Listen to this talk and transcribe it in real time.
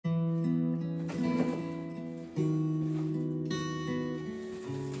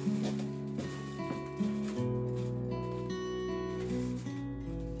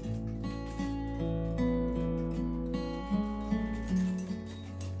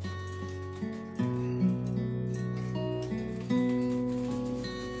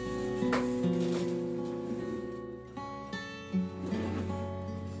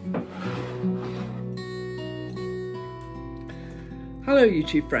Hello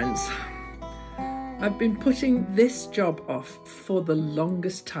YouTube friends. I've been putting this job off for the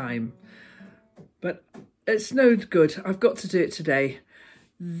longest time, but it's no good. I've got to do it today.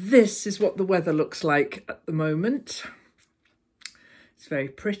 This is what the weather looks like at the moment. It's very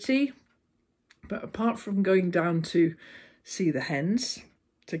pretty, but apart from going down to see the hens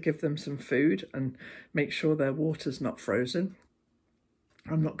to give them some food and make sure their water's not frozen,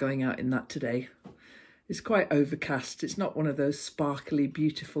 I'm not going out in that today. It's quite overcast. It's not one of those sparkly,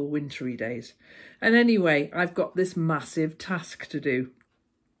 beautiful, wintry days. And anyway, I've got this massive task to do.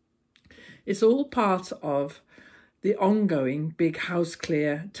 It's all part of the ongoing big house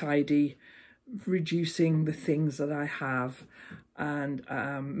clear, tidy, reducing the things that I have and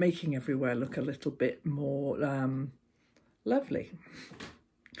making everywhere look a little bit more lovely.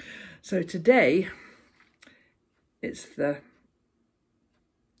 So today, it's the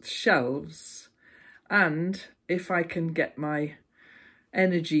shelves. And if I can get my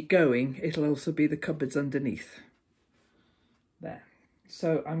energy going, it'll also be the cupboards underneath. There.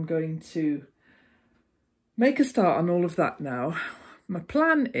 So I'm going to make a start on all of that now. My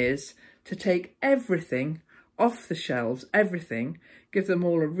plan is to take everything off the shelves, everything, give them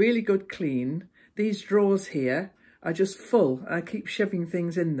all a really good clean. These drawers here are just full. I keep shoving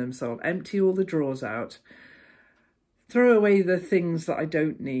things in them, so I'll empty all the drawers out. Throw away the things that I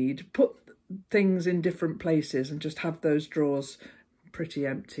don't need. Put things in different places and just have those drawers pretty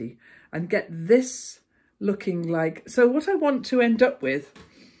empty and get this looking like. So what I want to end up with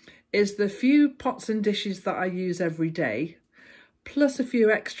is the few pots and dishes that I use every day, plus a few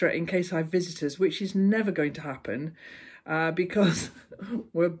extra in case I have visitors, which is never going to happen because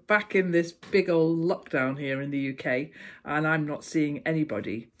we're back in this big old lockdown here in the UK and I'm not seeing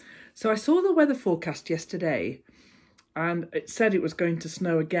anybody. So I saw the weather forecast yesterday and it said it was going to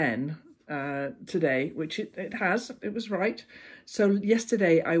snow again today, which it has. It was right. So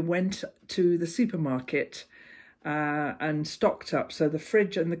yesterday I went to the supermarket and stocked up. So the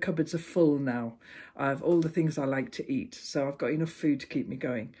fridge and the cupboards are full now of all the things I like to eat. So I've got enough food to keep me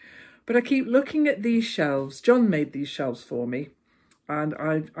going. But I keep looking at these shelves. John made these shelves for me and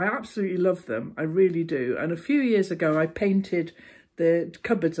I absolutely love them. I really do. And a few years ago I painted the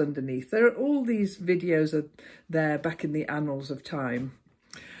cupboards underneath. There are all these videos are there back in the annals of time.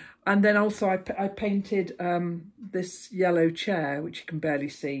 And then also I painted this yellow chair, which you can barely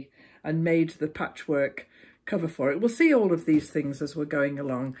see, and made the patchwork cover for it. We'll see all of these things as we're going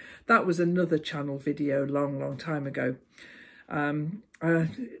along. That was another channel video long time ago. You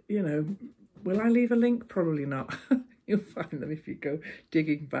know, will I leave a link? Probably not. You'll find them if you go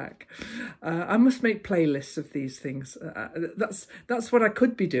digging back. I must make playlists of these things. That's what I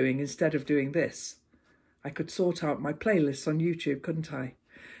could be doing instead of doing this. I could sort out my playlists on YouTube, couldn't I?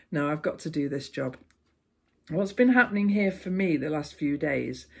 No, I've got to do this job. What's been happening here for me the last few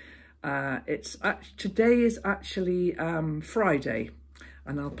days, today is actually Friday,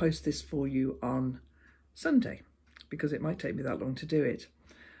 and I'll post this for you on Sunday because it might take me that long to do it.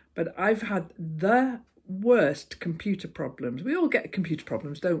 But I've had the worst computer problems. We all get computer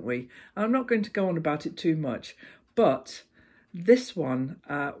problems, don't we? And I'm not going to go on about it too much, but this one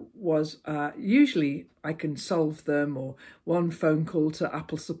was usually I can solve them or one phone call to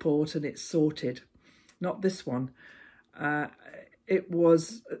Apple support and it's sorted. Not this one. It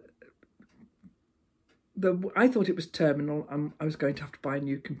was I thought it was terminal and I was going to have to buy a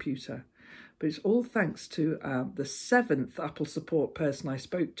new computer. But it's all thanks to the 7th Apple support person I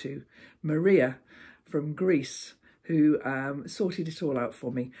spoke to, Maria from Greece, who sorted it all out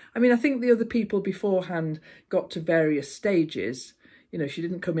for me. I mean, I think the other people beforehand got to various stages. You know, she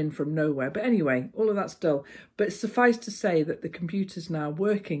didn't come in from nowhere. But anyway, all of that's dull. But suffice to say that the computer's now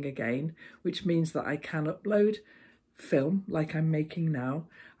working again, which means that I can upload film like I'm making now.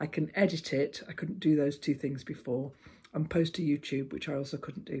 I can edit it. I couldn't do those two things before. And post to YouTube, which I also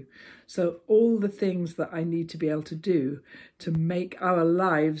couldn't do. So all the things that I need to be able to do to make our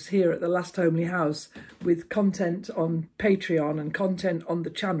lives here at the Last Homely House with content on Patreon and content on the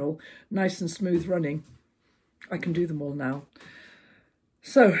channel nice and smooth running, I can do them all now.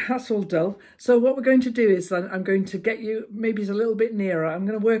 So that's all dull. So what we're going to do is then I'm going to get you maybe a little bit nearer. I'm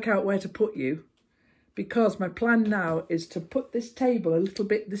going to work out where to put you because my plan now is to put this table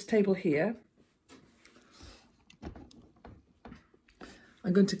this table here.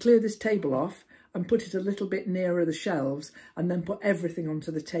 I'm going to clear this table off and put it a little bit nearer the shelves and then put everything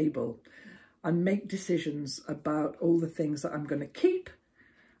onto the table and make decisions about all the things that I'm going to keep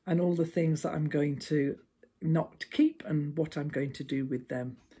and all the things that I'm going to not keep and what I'm going to do with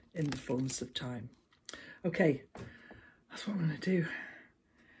them in the fullness of time. Okay, that's what I'm going to do.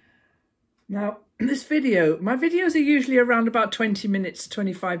 Now, this video, my videos are usually around about 20 minutes,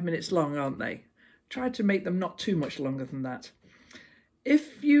 25 minutes long, aren't they? Try to make them not too much longer than that.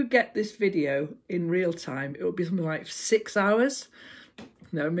 If you get this video in real time, it will be something like 6 hours.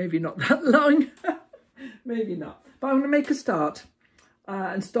 No, maybe not that long. Maybe not. But I'm going to make a start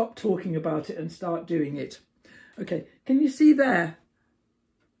and stop talking about it and start doing it. Okay, can you see there?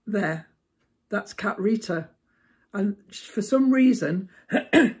 There. That's Cat Rita. And for some reason,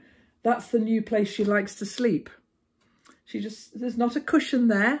 that's the new place she likes to sleep. There's not a cushion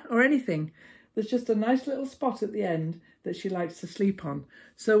there or anything. There's just a nice little spot at the end that she likes to sleep on.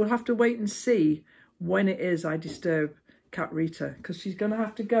 So we'll have to wait and see when it is I disturb Cat Rita, because she's going to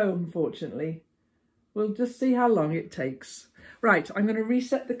have to go, unfortunately. We'll just see how long it takes. Right, I'm going to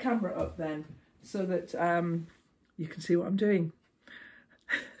reset the camera up then so that you can see what I'm doing.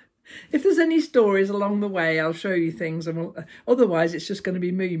 If there's any stories along the way, I'll show you things. And otherwise, it's just going to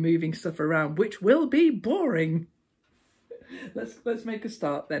be me moving stuff around, which will be boring. Let's make a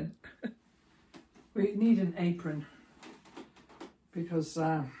start then. We need an apron because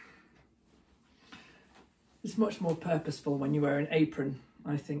it's much more purposeful when you wear an apron,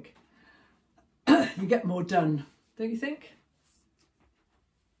 I think. You get more done, don't you think?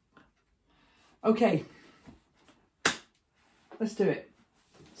 Okay, let's do it.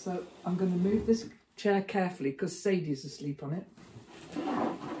 So I'm going to move this chair carefully because Sadie's asleep on it.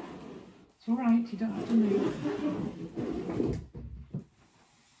 It's all right, you don't have to move.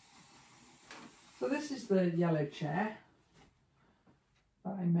 So this is the yellow chair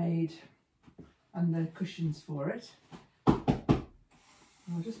that I made and the cushions for it.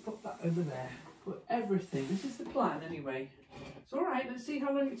 I'll just put that over there. Put everything. This is the plan anyway. It's all right. Let's see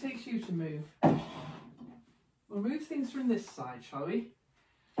how long it takes you to move. We'll move things from this side, shall we?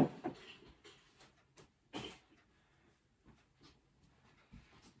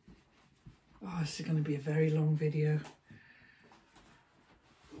 Oh, this is going to be a very long video.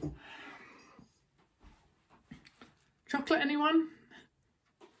 Chocolate, anyone?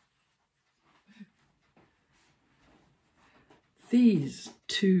 These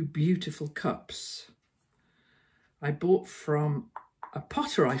two beautiful cups I bought from a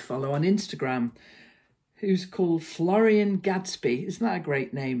potter I follow on Instagram who's called Florian Gadsby. Isn't that a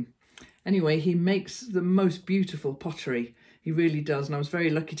great name? Anyway, he makes the most beautiful pottery. He really does. And I was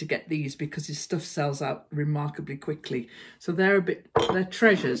very lucky to get these because his stuff sells out remarkably quickly. So they're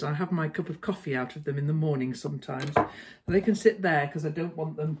treasures. I have my cup of coffee out of them in the morning sometimes. They can sit there because I don't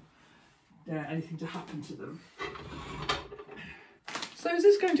want them anything to happen to them. So is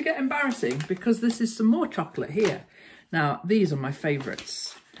this going to get embarrassing? Because this is some more chocolate here. Now, these are my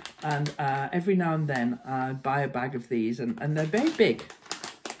favourites. And every now and then I buy a bag of these and they're very big.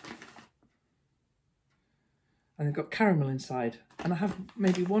 And they've got caramel inside. And I have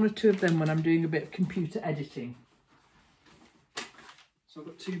maybe one or two of them when I'm doing a bit of computer editing. So I've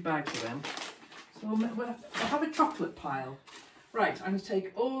got 2 bags of them. So I'll have a chocolate pile. Right, I'm going to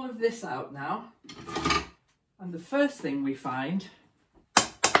take all of this out now. And the first thing we find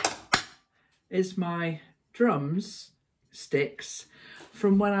is my drums sticks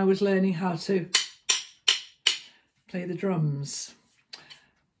from when I was learning how to play the drums.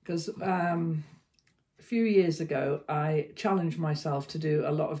 Because a few years ago I challenged myself to do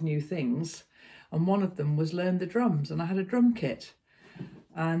a lot of new things, and one of them was learn the drums, and I had a drum kit,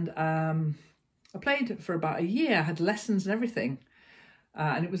 and I played for about a year. I had lessons and everything,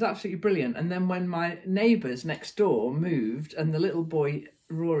 and it was absolutely brilliant. And then when my neighbours next door moved, and the little boy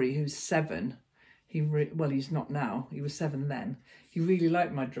Rory, who's 7, well, he's not now, he was 7 then, he really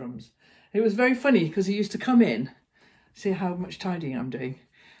liked my drums. It was very funny because he used to come in, see how much tidying I'm doing.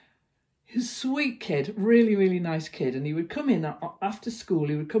 He's a sweet kid, really, really nice kid. And he would come in after school,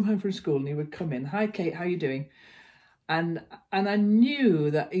 he would come home from school and he would come in, "Hi Kate, how are you doing?" And I knew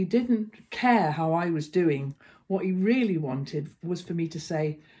that he didn't care how I was doing. What he really wanted was for me to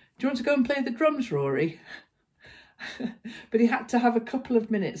say, "Do you want to go and play the drums, Rory?" But he had to have a couple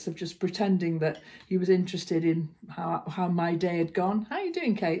of minutes of just pretending that he was interested in how my day had gone. "How are you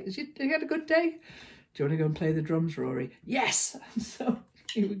doing, Kate? Did you had a good day? Do you want to go and play the drums, Rory?" "Yes." And so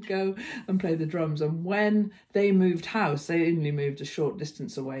he would go and play the drums. And when they moved house, they only moved a short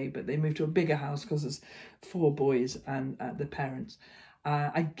distance away, but they moved to a bigger house because there's 4 boys and the parents.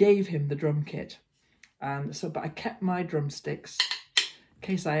 I gave him the drum kit. But I kept my drumsticks in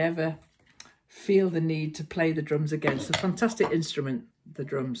case I ever feel the need to play the drums again. It's a fantastic instrument, the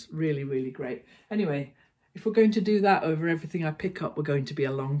drums, really, really great. Anyway, if we're going to do that over everything I pick up, we're going to be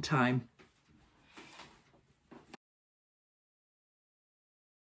a long time.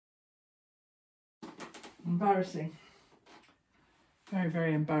 Embarrassing. Very,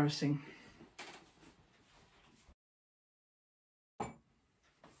 very embarrassing.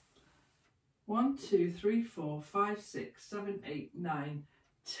 1, 2, 3, 4, 5, 6, 7, 8, 9,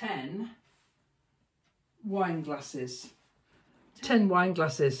 10 wine glasses. 10 wine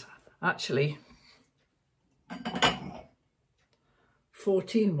glasses, actually.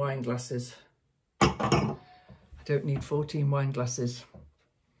 14 wine glasses. I don't need 14 wine glasses.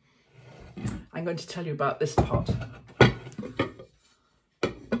 I'm going to tell you about this pot.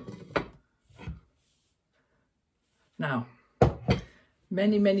 Now,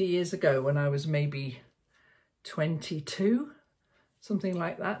 many years ago, when I was maybe 22, something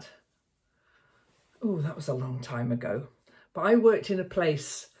like that. Oh, that was a long time ago. But I worked in a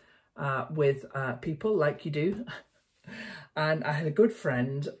place with people like you do. And I had a good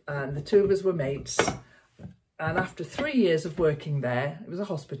friend and the two of us were mates. And after 3 years of working there, it was a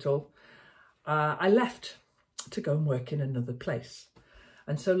hospital, I left to go and work in another place.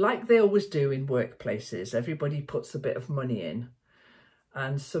 And so like they always do in workplaces, everybody puts a bit of money in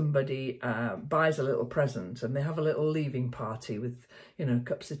and somebody buys a little present and they have a little leaving party with, you know,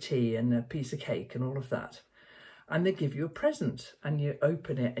 cups of tea and a piece of cake and all of that. And they give you a present and you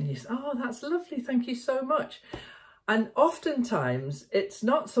open it and you say, oh, that's lovely, thank you so much. And oftentimes it's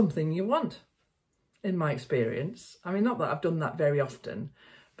not something you want, in my experience. I mean, not that I've done that very often,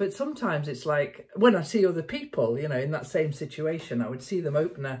 but sometimes it's like when I see other people, you know, in that same situation, I would see them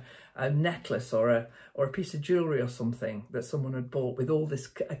open a necklace or a piece of jewellery or something that someone had bought with all this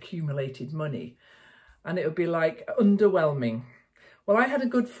accumulated money. And it would be like underwhelming. Well, I had a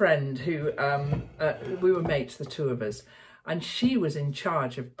good friend who, we were mates, the two of us, and she was in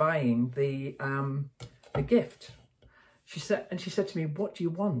charge of buying the gift. She said to me, what do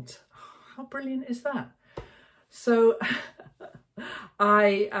you want? How brilliant is that? So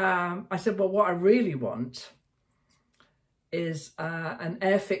I said, well, what I really want is an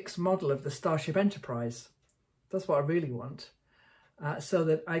airfix model of the Starship Enterprise. That's what I really want. So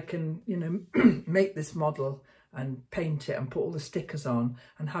that I can, you know, make this model and paint it and put all the stickers on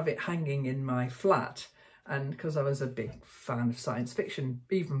and have it hanging in my flat. And because I was a big fan of science fiction,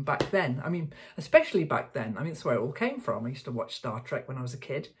 even back then, I mean, especially back then, I mean, that's where it all came from. I used to watch Star Trek when I was a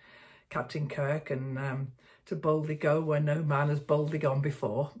kid, Captain Kirk and To Boldly Go Where No Man Has Boldly Gone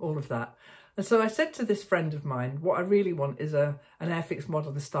Before, all of that. And so I said to this friend of mine, what I really want is an airfix model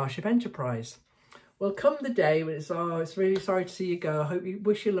of the Starship Enterprise. Well, come the day when it's, oh, it's really sorry to see you go. I hope you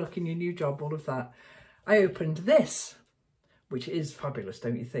wish you luck in your new job, all of that. I opened this, which is fabulous,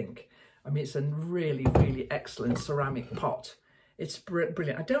 don't you think? I mean, it's a really, really excellent ceramic pot. It's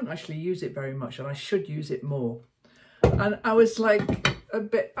brilliant. I don't actually use it very much and I should use it more. And I was like a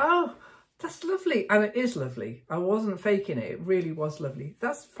bit, oh, that's lovely. And it is lovely. I wasn't faking it. It really was lovely.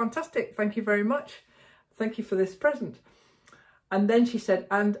 That's fantastic. Thank you very much. Thank you for this present. And then she said,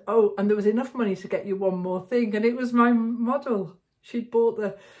 and oh, and there was enough money to get you one more thing. And it was my model. She'd bought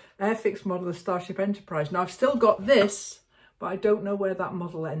the airfix model of Starship Enterprise. Now I've still got this, but I don't know where that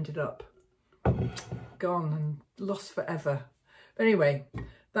model ended up. Gone and lost forever. But anyway,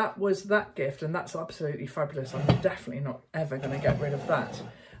 that was that gift, and that's absolutely fabulous. I'm definitely not ever going to get rid of that.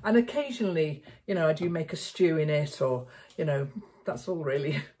 And occasionally, you know, I do make a stew in it, or, you know, that's all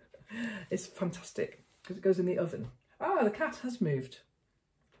really. It's fantastic because it goes in the oven. Ah, the cat has moved.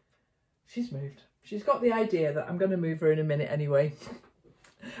 She's moved. She's got the idea that I'm going to move her in a minute anyway.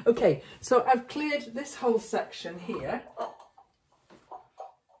 Okay, so I've cleared this whole section here.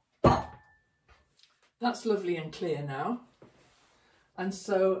 That's lovely and clear now. And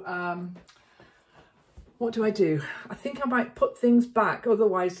so what do? I think I might put things back,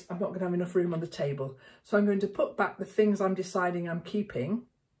 otherwise I'm not going to have enough room on the table. So I'm going to put back the things I'm deciding I'm keeping,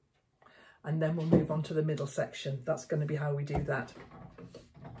 and then we'll move on to the middle section. That's going to be how we do that.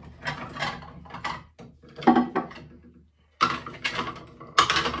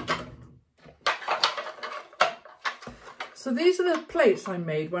 So these are the plates I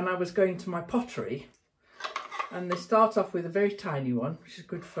made when I was going to my pottery. And they start off with a very tiny one, which is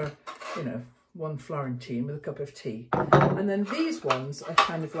good for, you know, one Florentine with a cup of tea. And then these ones are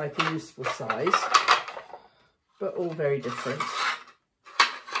kind of like a useful size, but all very different.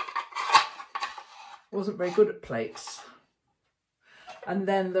 Wasn't very good at plates. And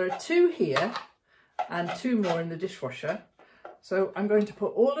then there are 2 here and 2 more in the dishwasher. So I'm going to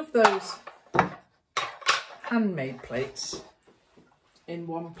put all of those handmade plates in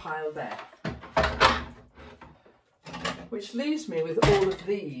one pile there. Which leaves me with all of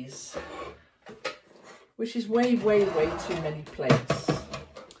these, which is way, way, way too many plates.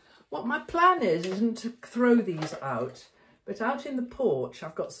 What my plan isn't to throw these out, but out in the porch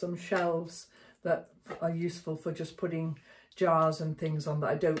I've got some shelves that are useful for just putting jars and things on that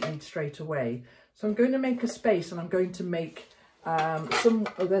I don't need straight away. So I'm going to make a space, and I'm going to make Oh,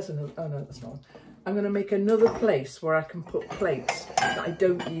 there's another, oh no, that's not. I'm going to make another place where I can put plates that I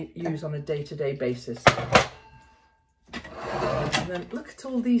don't use on a day-to-day basis. And then look at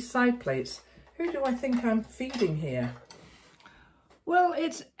all these side plates. Who do I think I'm feeding here? Well,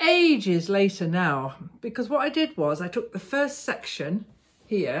 it's ages later now, because what I did was I took the first section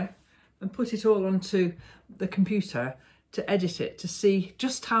here and put it all onto the computer to edit it, to see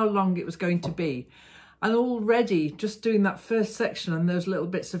just how long it was going to be. And already just doing that first section and those little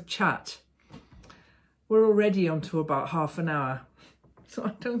bits of chat, we're already on to about half an hour. So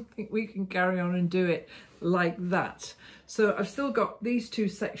I don't think we can carry on and do it like that. So I've still got these two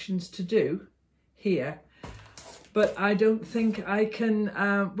sections to do here, but I don't think I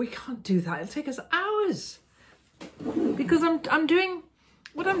can, we can't do that. It'll take us hours, because I'm doing,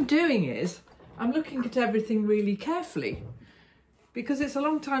 what I'm doing is I'm looking at everything really carefully, because it's a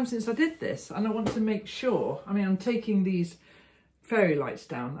long time since I did this and I want to make sure. I mean, I'm taking these fairy lights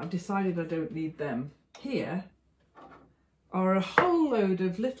down. I've decided I don't need them. Here are a whole load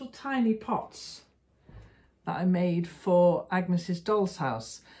of little tiny pots that I made for Agnes's doll's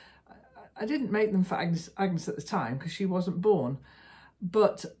house. I didn't make them for Agnes at the time because she wasn't born,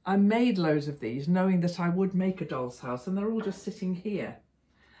 but I made loads of these knowing that I would make a doll's house, and they're all just sitting here.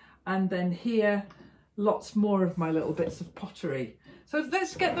 And then here, lots more of my little bits of pottery. So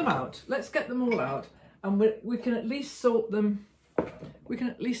let's get them out. Let's get them all out, and we can at least sort them. We can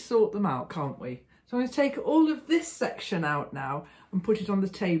at least sort them out, can't we? So I'm going to take all of this section out now and put it on the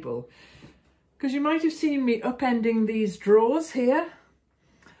table, because you might have seen me upending these drawers here.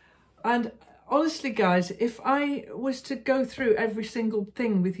 And honestly, guys, if I was to go through every single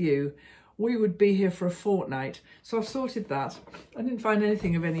thing with you, we would be here for a fortnight. So I've sorted that. I didn't find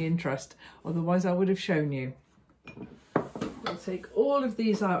anything of any interest, otherwise I would have shown you. I'll take all of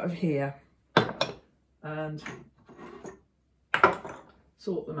these out of here and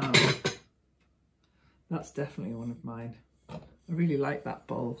sort them out. That's definitely one of mine. I really like that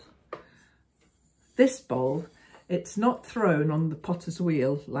bowl. This bowl, it's not thrown on the potter's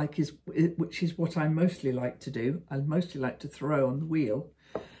wheel, which is what I mostly like to do. I mostly like to throw on the wheel.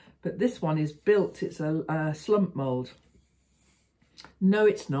 But this one is built, it's a slump mould. No,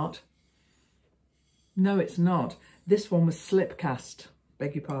 it's not. No, it's not. This one was slip cast,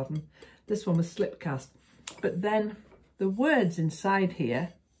 beg your pardon. This one was slip cast. But then the words inside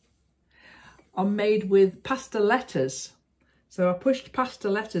here are made with pasta letters. So I pushed pasta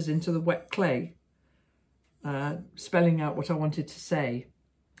letters into the wet clay, spelling out what I wanted to say.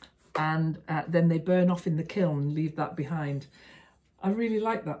 And then they burn off in the kiln and leave that behind. I really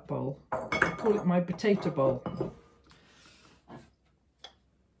like that bowl. I call it my potato bowl.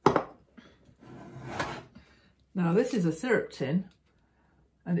 Now this is a syrup tin,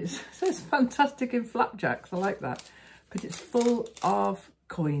 and it says fantastic in flapjacks. I like that. But it's full of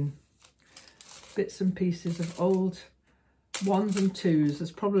coin. Bits and pieces of old ones and twos. There's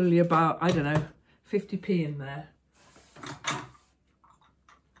probably about, I don't know, 50p in there.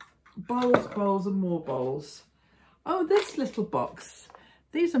 Bowls, bowls and more bowls. Oh, this little box.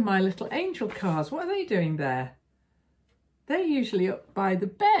 These are my little angel cars. What are they doing there? They're usually up by the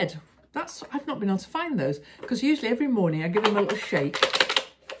bed. I've not been able to find those, because usually every morning I give them a little shake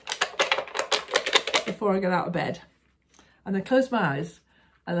before I get out of bed. And I close my eyes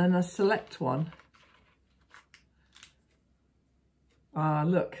and then I select one. Ah,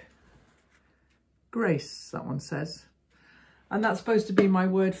 look. Grace, that one says. And that's supposed to be my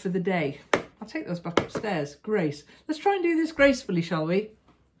word for the day. I'll take those back upstairs. Grace. Let's try and do this gracefully, shall we?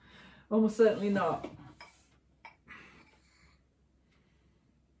 Almost certainly not.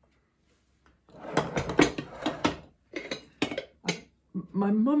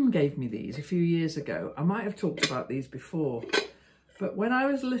 My mum gave me these a few years ago. I might have talked about these before, but when I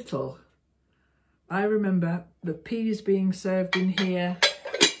was little, I remember the peas being served in here,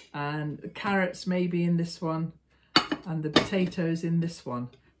 and the carrots maybe in this one, and the potatoes in this one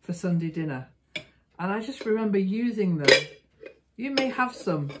for Sunday dinner. And I just remember using them. You may have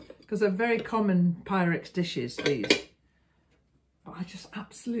some, because they're very common Pyrex dishes, these. But I just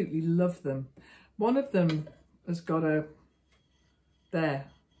absolutely love them. One of them has got a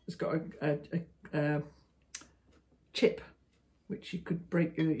chip, which you could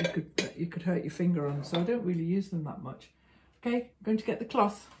break, you could hurt your finger on. So I don't really use them that much. Okay, I'm going to get the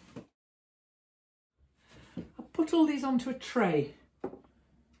cloth. I'll put all these onto a tray.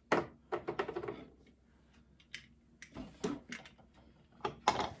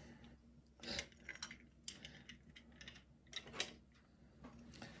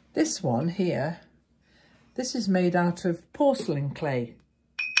 This one here, this is made out of porcelain clay.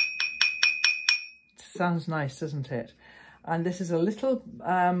 Sounds nice, doesn't it? And this is a little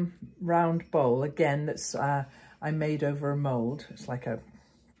round bowl, again, that's I made over a mould. It's like a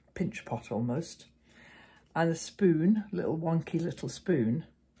pinch pot almost. And a spoon, little wonky little spoon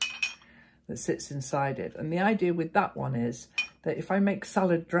that sits inside it. And the idea with that one is that if I make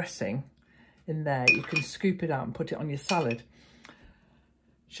salad dressing in there, you can scoop it out and put it on your salad.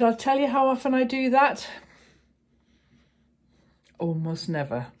 Shall I tell you how often I do that? Almost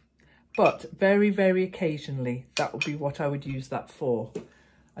never. But very, very occasionally, that would be what I would use that for.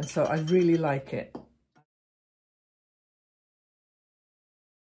 And so I really like it.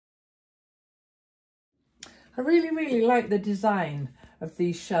 I really, really like the design of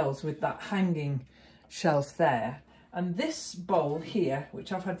these shelves with that hanging shelf there. And this bowl here,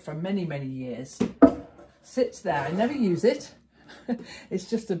 which I've had for many, many years, sits there. I never use it. It's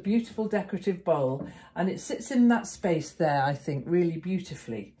just a beautiful decorative bowl, and it sits in that space there, I think, really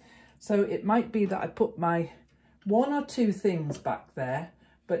beautifully. So it might be that I put my 1 or 2 things back there,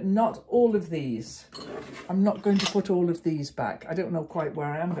 but not all of these. I'm not going to put all of these back. I don't know quite where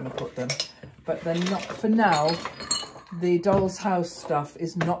I am going to put them, but they're not, for now, the doll's house stuff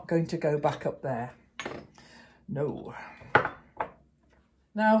is not going to go back up there. No.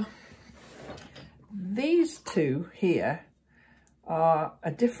 Now, these two here are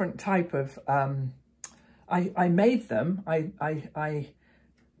a different type of, I made them, I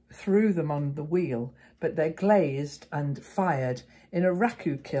threw them on the wheel, but they're glazed and fired in a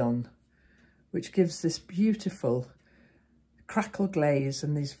raku kiln, which gives this beautiful crackle glaze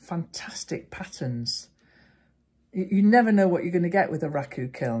and these fantastic patterns. You never know what you're going to get with a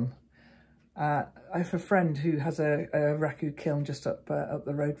raku kiln. I have a friend who has a raku kiln just up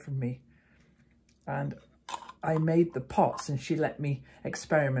the road from me, and I made the pots and she let me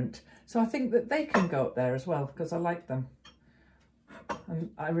experiment. So I think that they can go up there as well, because I like them. And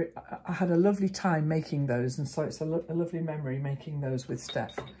I had a lovely time making those, and so it's a lovely memory making those with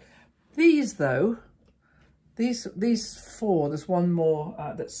Steph. These though, these 4, there's one more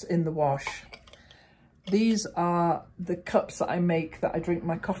that's in the wash. These are the cups that I make that I drink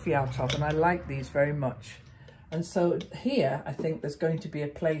my coffee out of, and I like these very much. And so here, I think there's going to be a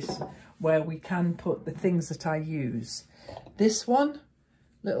place where we can put the things that I use. This one,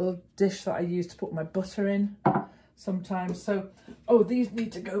 little dish that I use to put my butter in sometimes. So, oh, these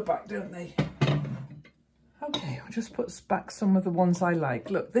need to go back, don't they? Okay, I'll just put back some of the ones I like.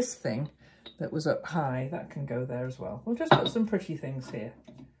 Look, this thing that was up high, that can go there as well. We'll just put some pretty things here,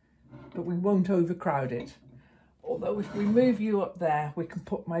 but we won't overcrowd it. Although if we move you up there, we can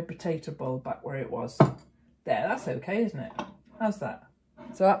put my potato bowl back where it was. There, that's okay, isn't it? How's that?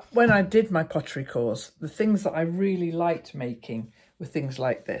 So when I did my pottery course, the things that I really liked making were things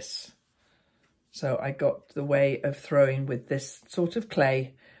like this. So I got the way of throwing with this sort of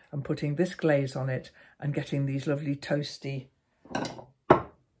clay and putting this glaze on it and getting these lovely toasty,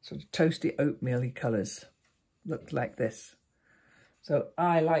 sort of toasty oatmeal-y colours. Look like this. So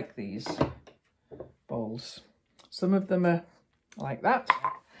I like these bowls. Some of them are like that.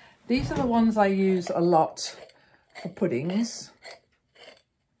 These are the ones I use a lot for puddings.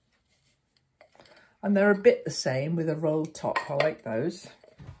 And they're a bit the same with a rolled top. I like those.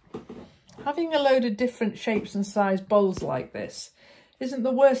 Having a load of different shapes and size bowls like this isn't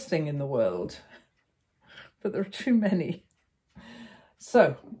the worst thing in the world, but there are too many.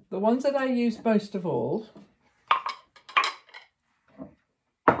 So the ones that I use most of all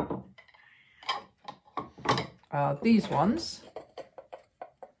are these ones.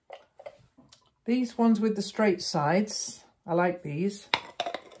 These ones with the straight sides. I like these.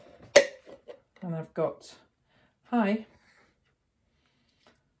 And I've got, hi.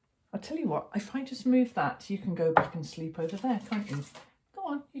 I'll tell you what, if I just move that, you can go back and sleep over there, can't you? Go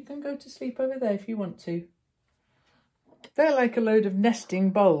on, you can go to sleep over there if you want to. They're like a load of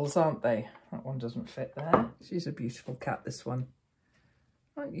nesting bowls, aren't they? That one doesn't fit there. She's a beautiful cat, this one.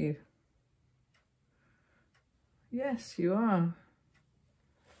 Aren't you? Yes, you are.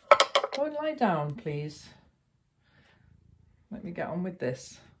 Go and lie down, please. Let me get on with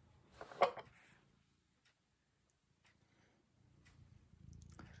this.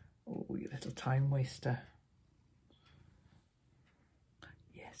 Oh, you little time waster.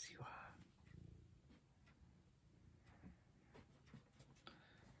 Yes, you are.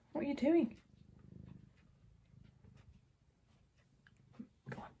 What are you doing?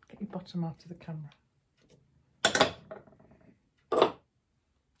 Go on, get your bottom out of the camera.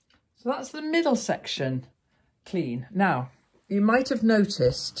 So that's the middle section clean. Now, you might have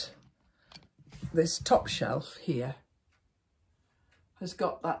noticed this top shelf here has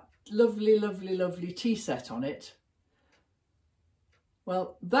got that lovely, lovely, lovely tea set on it.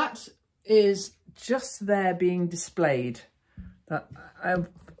 Well, that is just there being displayed.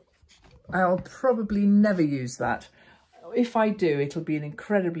 I'll probably never use that. If I do, it'll be an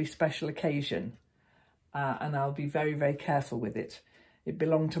incredibly special occasion, and I'll be very, very careful with it. It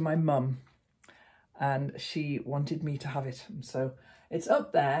belonged to my mum, and she wanted me to have it. So it's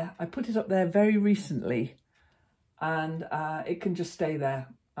up there. I put it up there very recently, and it can just stay there.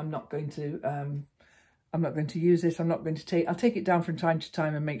 I'm not going to use it. I'll take it down from time to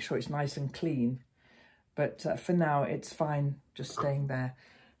time and make sure it's nice and clean. But for now, it's fine just staying there.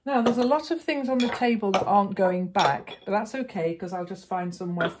 Now, there's a lot of things on the table that aren't going back, but that's okay because I'll just find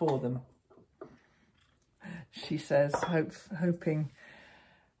somewhere for them. She says, hoping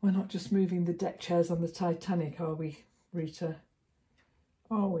we're not just moving the deck chairs on the Titanic, are we, Rita?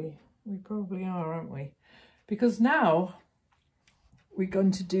 Are we? We probably are, aren't we? Because now we're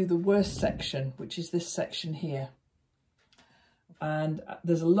going to do the worst section, which is this section here. And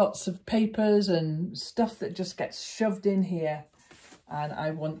there's lots of papers and stuff that just gets shoved in here. And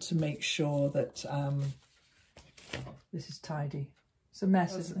I want to make sure that this is tidy. It's a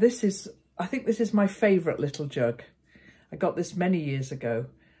mess. I think this is my favourite little jug. I got this many years ago,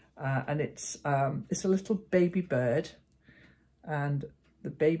 and it's a little baby bird, and the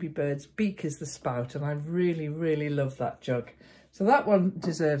baby bird's beak is the spout, and I really, really love that jug. So that one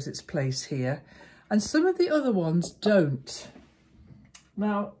deserves its place here, and some of the other ones don't.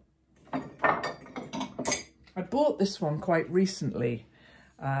 Now, I bought this one quite recently,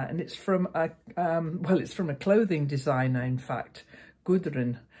 and it's from a clothing designer, in fact,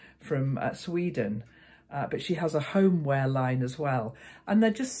 Gudrun from Sweden, but she has a homeware line as well, and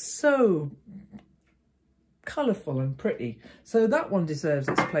they're just so colourful and pretty. So that one deserves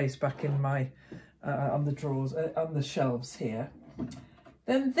its place back in my on the drawers, on the shelves here.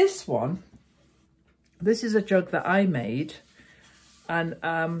 Then this one, this is a jug that I made, and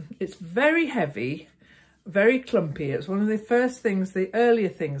it's very heavy, very clumpy. It's one of the first things, the earlier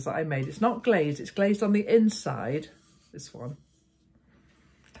things that I made. It's not glazed, it's glazed on the inside, this one.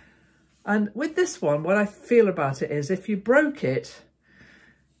 And with this one, what I feel about it is if you broke it,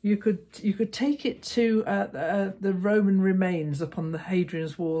 you could take it to the Roman remains up on the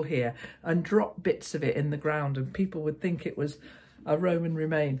Hadrian's Wall here and drop bits of it in the ground, and people would think it was a Roman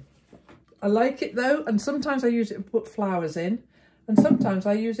remain. I like it though, and sometimes I use it to put flowers in, and sometimes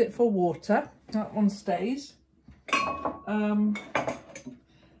I use it for water. That one stays. And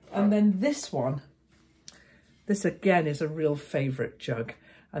then this one, this again is a real favourite jug,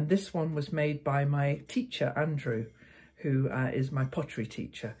 and this one was made by my teacher Andrew, who is my pottery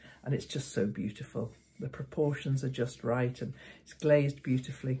teacher, and it's just so beautiful. The proportions are just right, and it's glazed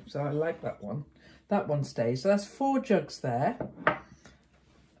beautifully, so I like that one. That one stays. So that's 4 jugs there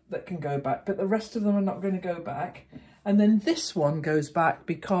that can go back, but the rest of them are not going to go back. And then this one goes back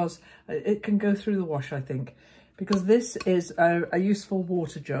because it can go through the wash, I think, because this is a useful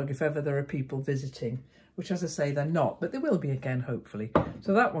water jug if ever there are people visiting, which, as I say, they're not, but there will be again, hopefully.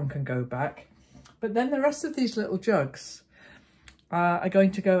 So that one can go back. But then the rest of these little jugs are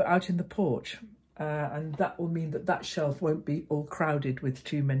going to go out in the porch, and that will mean that that shelf won't be all crowded with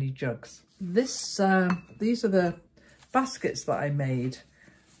too many jugs. These are the baskets that I made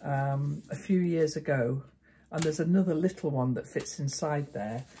a few years ago, and there's another little one that fits inside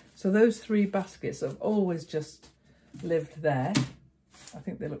there. So those 3 baskets have always just lived there. I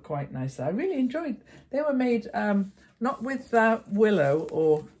think they look quite nice there. I really enjoyed. They were made not with willow,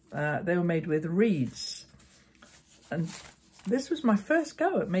 or they were made with reeds. And this was my first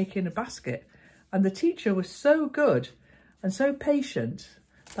go at making a basket. And the teacher was so good and so patient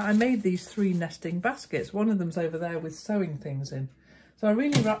that I made these 3 nesting baskets. One of them's over there with sewing things in. So I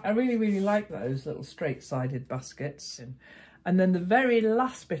really like those little straight-sided baskets. And then the very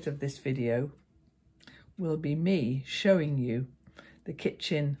last bit of this video will be me showing you the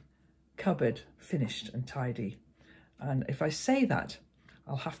kitchen cupboard finished and tidy. And if I say that,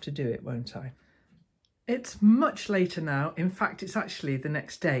 I'll have to do it, won't I? It's much later now. In fact, it's actually the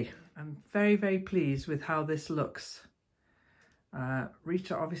next day. I'm very, very pleased with how this looks.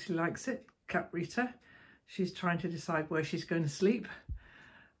 Rita obviously likes it, Cat Rita. She's trying to decide where she's going to sleep.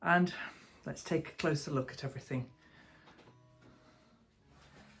 And let's take a closer look at everything.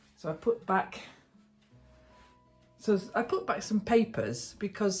 So I put back some papers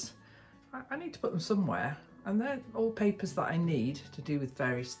because I need to put them somewhere, and they're all papers that I need to do with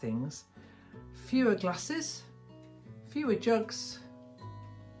various things. Fewer glasses, fewer jugs,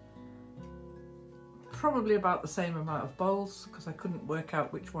 probably about the same amount of bowls because I couldn't work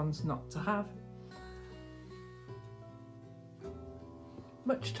out which ones not to have.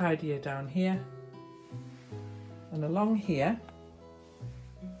 Much tidier down here, and along here,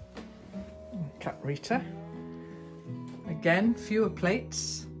 Cat Rita. Again, fewer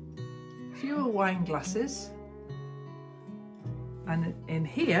plates, fewer wine glasses, and in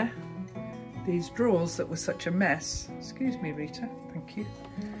here, these drawers that were such a mess. Excuse me, Rita, thank you.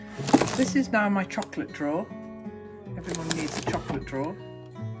 This is now my chocolate drawer. Everyone needs a chocolate drawer.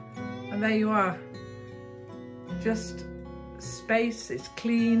 And there you are. Just space, it's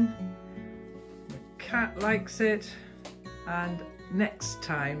clean. The cat likes it. And next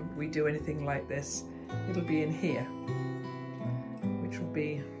time we do anything like this, it'll be in here. Which will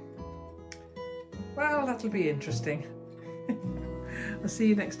be, well, that'll be interesting. I'll see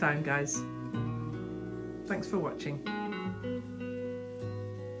you next time, guys. Thanks for watching.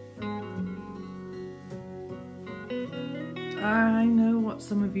 I know what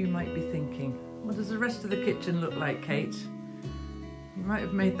some of you might be thinking. What does the rest of the kitchen look like, Kate? You might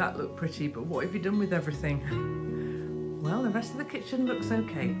have made that look pretty, but what have you done with everything? Well, the rest of the kitchen looks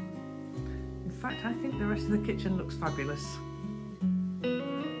okay. In fact, I think the rest of the kitchen looks fabulous.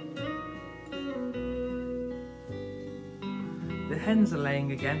 The hens are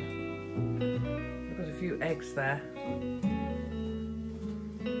laying again. I've got a few eggs there.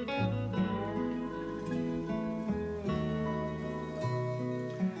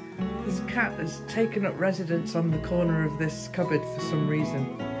 This cat has taken up residence on the corner of this cupboard for some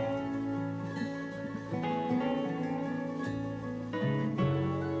reason.